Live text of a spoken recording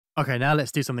Okay, now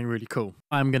let's do something really cool.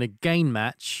 I'm going to gain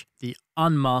match the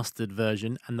unmastered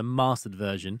version and the mastered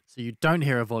version so you don't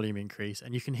hear a volume increase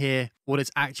and you can hear what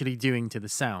it's actually doing to the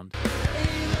sound.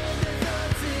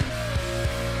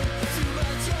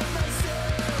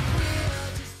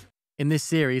 In this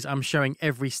series, I'm showing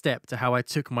every step to how I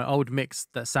took my old mix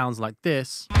that sounds like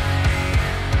this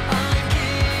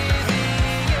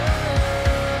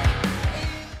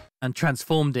and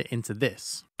transformed it into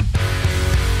this.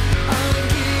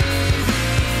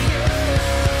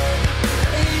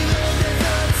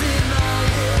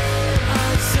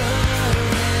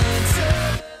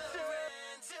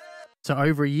 So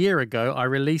over a year ago, I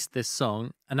released this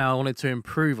song and now I wanted to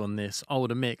improve on this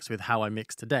older mix with how I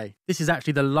mix today. This is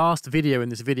actually the last video in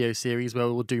this video series where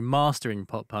we'll do mastering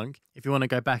pop punk. If you want to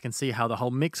go back and see how the whole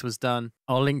mix was done,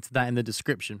 I'll link to that in the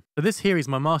description. So this here is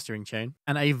my mastering chain,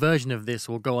 and a version of this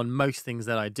will go on most things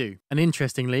that I do. And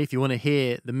interestingly, if you want to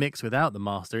hear the mix without the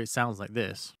master, it sounds like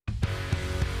this.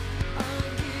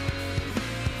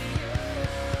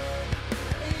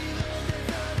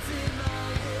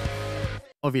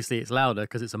 Obviously it's louder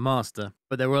because it's a master,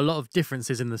 but there were a lot of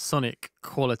differences in the sonic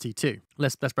quality too.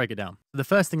 Let's break it down. The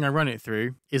first thing I run it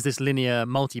through is this linear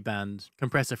multi-band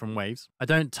compressor from Waves. I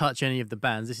don't touch any of the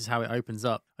bands. This is how it opens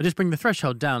up. I just bring the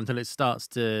threshold down until it starts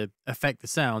to affect the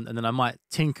sound, and then I might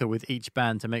tinker with each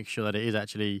band to make sure that it is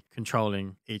actually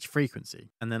controlling each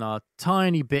frequency. And then our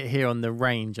tiny bit here on the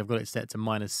range, I've got it set to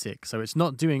 -6, so it's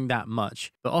not doing that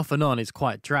much, but off and on is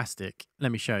quite drastic.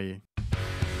 Let me show you.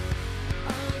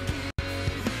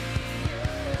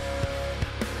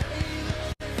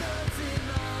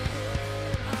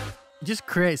 It just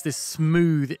creates this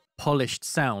smooth, polished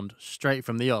sound straight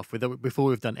from the off before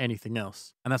we've done anything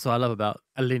else. And that's what I love about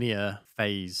a linear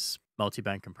phase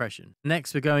multi-band compression.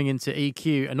 Next, we're going into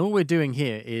EQ, and all we're doing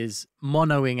here is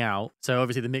monoing out. So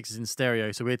obviously the mix is in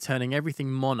stereo, so we're turning everything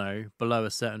mono below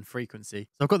a certain frequency.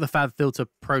 So I've got the FabFilter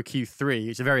Pro Q3.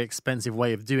 It's a very expensive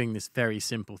way of doing this very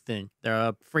simple thing. There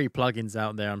are free plugins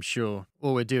out there, I'm sure.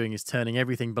 All we're doing is turning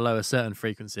everything below a certain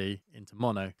frequency into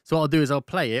mono. So what I'll do is I'll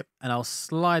play it and I'll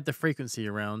slide the frequency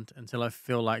around until I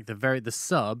feel like the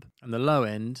sub and the low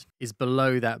end is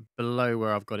below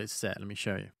where I've got it set. Let me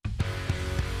show you.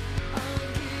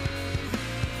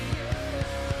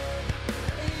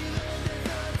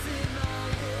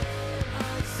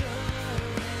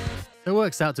 So it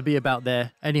works out to be about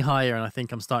there. Any higher and I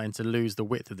think I'm starting to lose the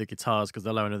width of the guitars because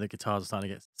the low end of the guitars are starting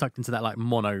to get sucked into that like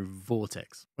mono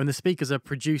vortex. When the speakers are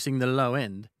producing the low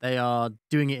end, they are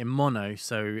doing it in mono,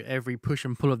 so every push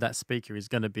and pull of that speaker is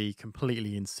going to be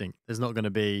completely in sync. There's not going to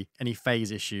be any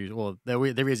phase issues, or there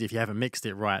is if you haven't mixed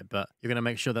it right, but you're going to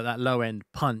make sure that that low end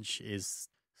punch is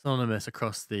synonymous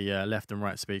across the left and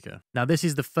right speaker. Now this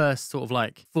is the first sort of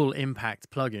like full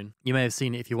impact plugin. You may have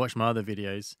seen it if you watch my other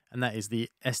videos, and that is the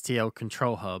STL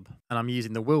Control Hub. And I'm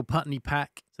using the Will Putney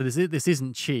pack. So this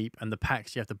isn't cheap, and the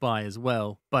packs you have to buy as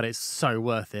well, but it's so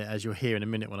worth it, as you'll hear in a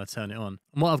minute when I turn it on.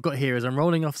 And what I've got here is I'm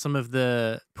rolling off some of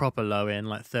the proper low end,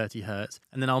 like 30 Hertz,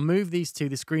 and then I'll move these two,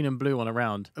 this green and blue one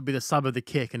around. It'll be the sub of the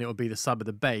kick and it'll be the sub of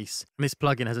the bass. And this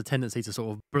plugin has a tendency to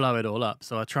sort of blow it all up.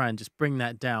 So I try and just bring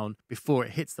that down before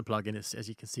it hits the plugin. As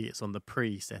you can see, it's on the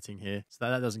pre setting here, so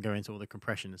that doesn't go into all the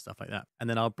compression and stuff like that. And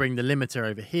then I'll bring the limiter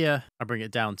over here. I'll bring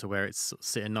it down to where it's sort of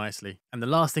sitting nicely. And the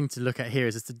last thing to look at here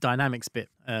is it's the dynamics bit.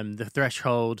 The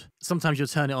threshold, sometimes you'll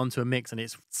turn it onto a mix and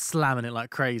it's slamming it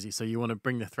like crazy, so you want to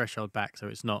bring the threshold back so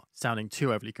it's not sounding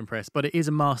too overly compressed. But it is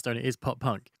a master and it is pop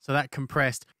punk, so that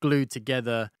compressed, glued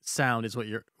together sound is what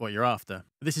you're after.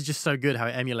 This is just so good how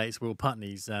it emulates Will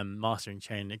Putney's mastering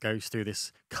chain. It goes through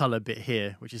this color bit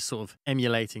here, which is sort of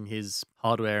emulating his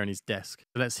hardware and his desk.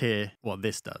 So let's hear what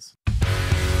this does.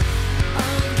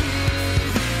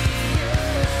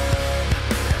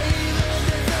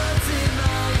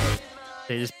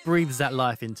 It just breathes that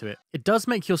life into it. It does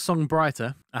make your song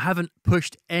brighter. I haven't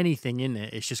pushed anything in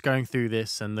it. It's just going through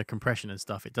this and the compression and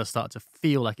stuff. It does start to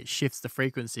feel like it shifts the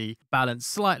frequency balance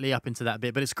slightly up into that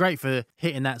bit, but it's great for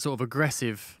hitting that sort of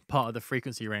aggressive part of the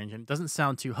frequency range, and it doesn't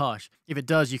sound too harsh. If it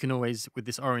does, you can always, with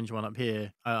this orange one up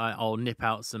here, I'll nip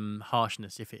out some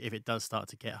harshness if it does start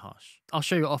to get harsh. I'll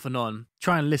show you off and on.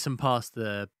 Try and listen past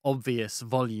the obvious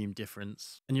volume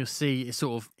difference, and you'll see it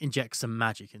sort of injects some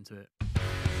magic into it.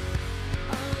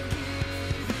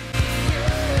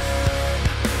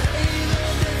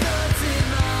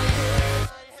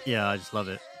 Yeah, I just love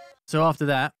it. So after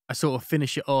that, I sort of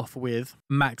finish it off with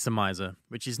maximizer,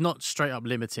 which is not straight up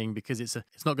limiting because it's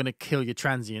not going to kill your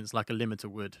transients like a limiter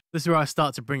would. This is where I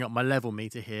start to bring up my level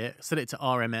meter here, set it to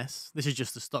RMS. This is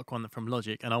just the stock one from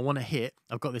Logic, and I want to hit,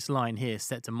 I've got this line here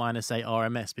set to -8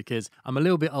 RMS because I'm a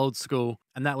little bit old school,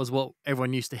 and that was what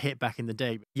everyone used to hit back in the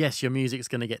day. Yes, your music's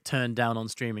going to get turned down on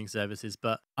streaming services,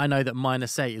 but I know that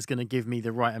 -8 is going to give me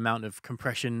the right amount of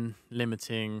compression,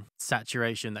 limiting,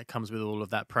 saturation that comes with all of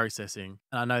that processing.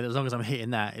 And I know that as long as I'm hitting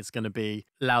that, it's going to be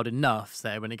loud enough so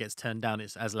that when it gets turned down,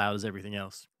 it's as loud as everything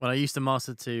else. When I used to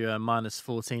master to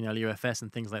 -14 LUFS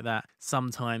and things like that,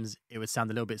 sometimes it would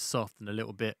sound a little bit soft and a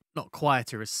little bit, not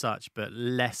quieter as such, but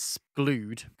less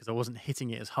glued because I wasn't hitting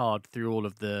it as hard through all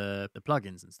of the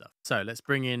plugins and stuff. So let's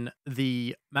bring in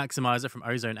the maximizer from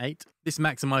Ozone 8. This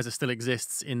maximizer still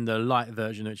exists in the light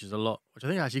version, which is a lot, which I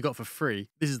think I actually got for free.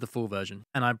 This is the full version.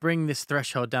 And I bring this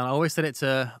threshold down. I always set it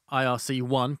to IRC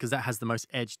 1 because that has the most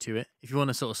edge to it. If you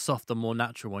want a sort of softer, more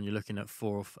natural one, you're looking at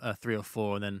 3 or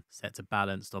 4 and then set to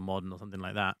balanced or modern or something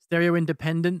like that. Stereo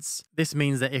independence. This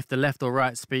means that if the left or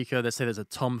right speaker, let's say there's a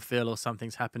tom fill or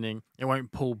something's happening, it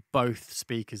won't pull both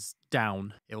speakers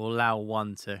down. It will allow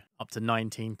one to up to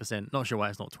 19%. Not sure why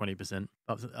it's not 20%.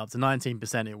 Up to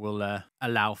 19% it will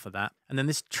allow for that. And then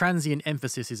this transient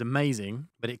emphasis is amazing,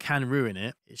 but it can ruin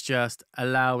it. It's just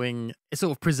allowing, it's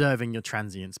sort of preserving your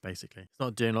transients basically. It's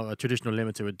not doing like a traditional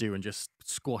limiter would do and just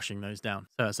squashing those down.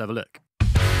 So let's have a look.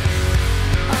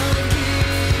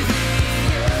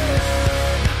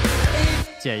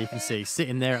 So yeah, you can see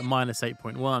sitting there at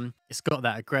 -8.1, it's got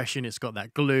that aggression, it's got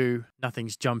that glue,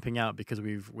 nothing's jumping out because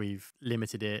we've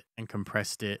limited it and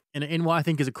compressed it in what I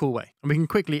think is a cool way. And we can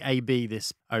quickly A/B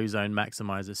this Ozone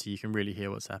maximizer so you can really hear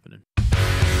what's happening.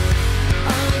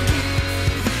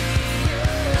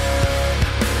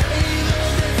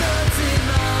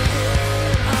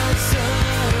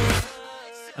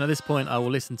 And at this point, I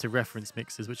will listen to reference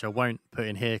mixes, which I won't put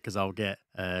in here because I'll get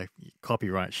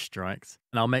copyright strikes.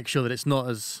 And I'll make sure that it's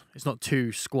not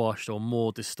too squashed or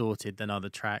more distorted than other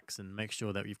tracks, and make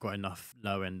sure that we've got enough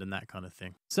low end and that kind of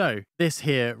thing. So this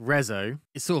here, Rezo,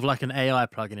 is sort of like an AI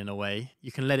plugin in a way.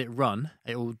 You can let it run.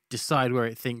 It will decide where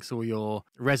it thinks all your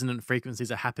resonant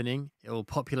frequencies are happening. It will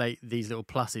populate these little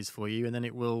pluses for you, and then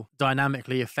it will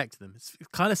dynamically affect them. It's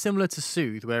kind of similar to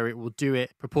Soothe, where it will do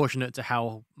it proportionate to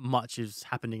how much is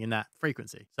happening in that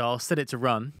frequency. So I'll set it to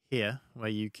run here, where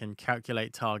you can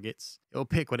calculate targets. It will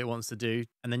pick what it wants to do,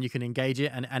 and then you can engage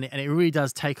it, and it really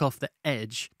does take off the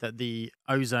edge that the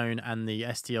Ozone and the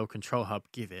STL Control Hub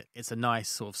give it. It's a nice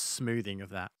sort of smoothing of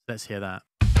that. Let's hear that.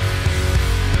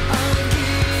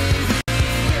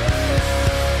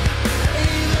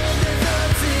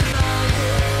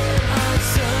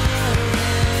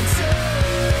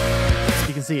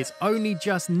 You can see it's only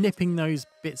just nipping those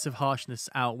bits of harshness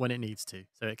out when it needs to.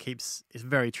 So it's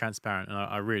very transparent, and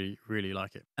I really, really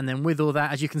like it. And then with all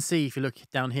that, as you can see, if you look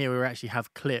down here, we actually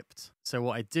have clipped. So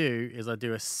what I do is I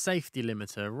do a safety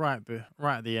limiter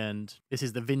right at the end. This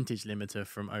is the vintage limiter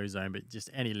from Ozone, but just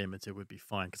any limiter would be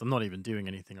fine because I'm not even doing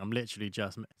anything. I'm literally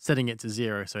just setting it to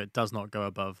 0 so it does not go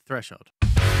above threshold.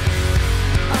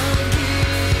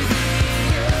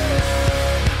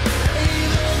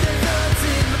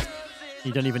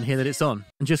 You don't even hear that it's on.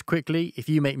 And just quickly, if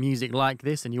you make music like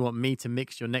this and you want me to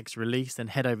mix your next release, then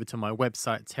head over to my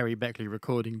website,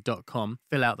 terrybeckleyrecording.com,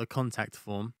 fill out the contact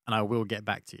form, and I will get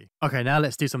back to you. Okay, now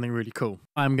let's do something really cool.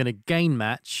 I'm going to gain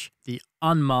match the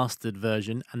unmastered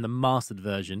version and the mastered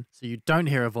version, so you don't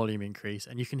hear a volume increase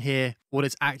and you can hear what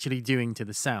it's actually doing to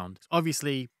the sound.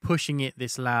 Obviously, pushing it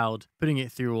this loud, putting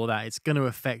it through all that, it's going to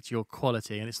affect your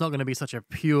quality, and it's not going to be such a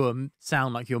pure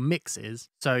sound like your mix is.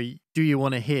 So do you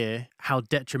want to hear how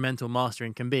detrimental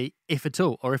mastering can be, if at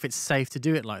all, or if it's safe to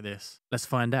do it like this? Let's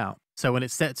find out. So when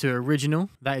it's set to original,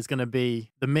 that is going to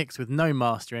be the mix with no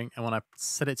mastering. And when I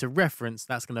set it to reference,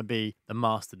 that's going to be the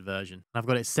mastered version. I've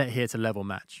got it set here to level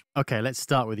match. Okay, let's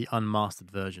start with the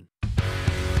unmastered version.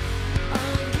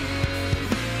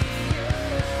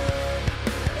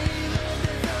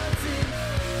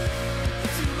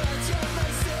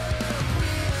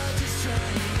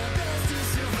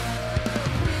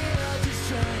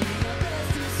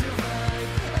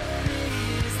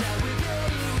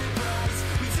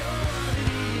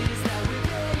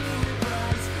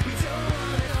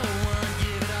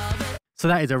 So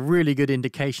that is a really good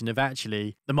indication of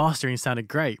actually the mastering sounded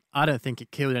great. I don't think it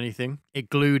killed anything.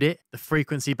 It glued it. The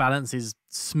frequency balance is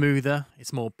smoother.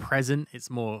 It's more present.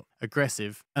 It's more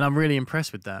aggressive, and I'm really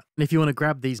impressed with that. And if you want to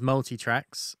grab these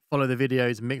multi-tracks, follow the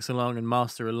videos, mix along and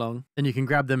master along, then you can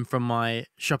grab them from my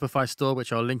Shopify store,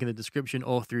 which I'll link in the description,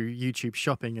 or through YouTube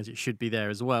Shopping, as it should be there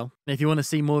as well. And if you want to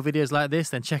see more videos like this,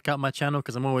 then check out my channel,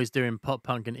 because I'm always doing pop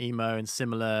punk and emo and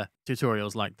similar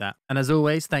tutorials like that. And as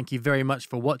always, thank you very much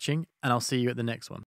for watching, and I'll see you at the next one.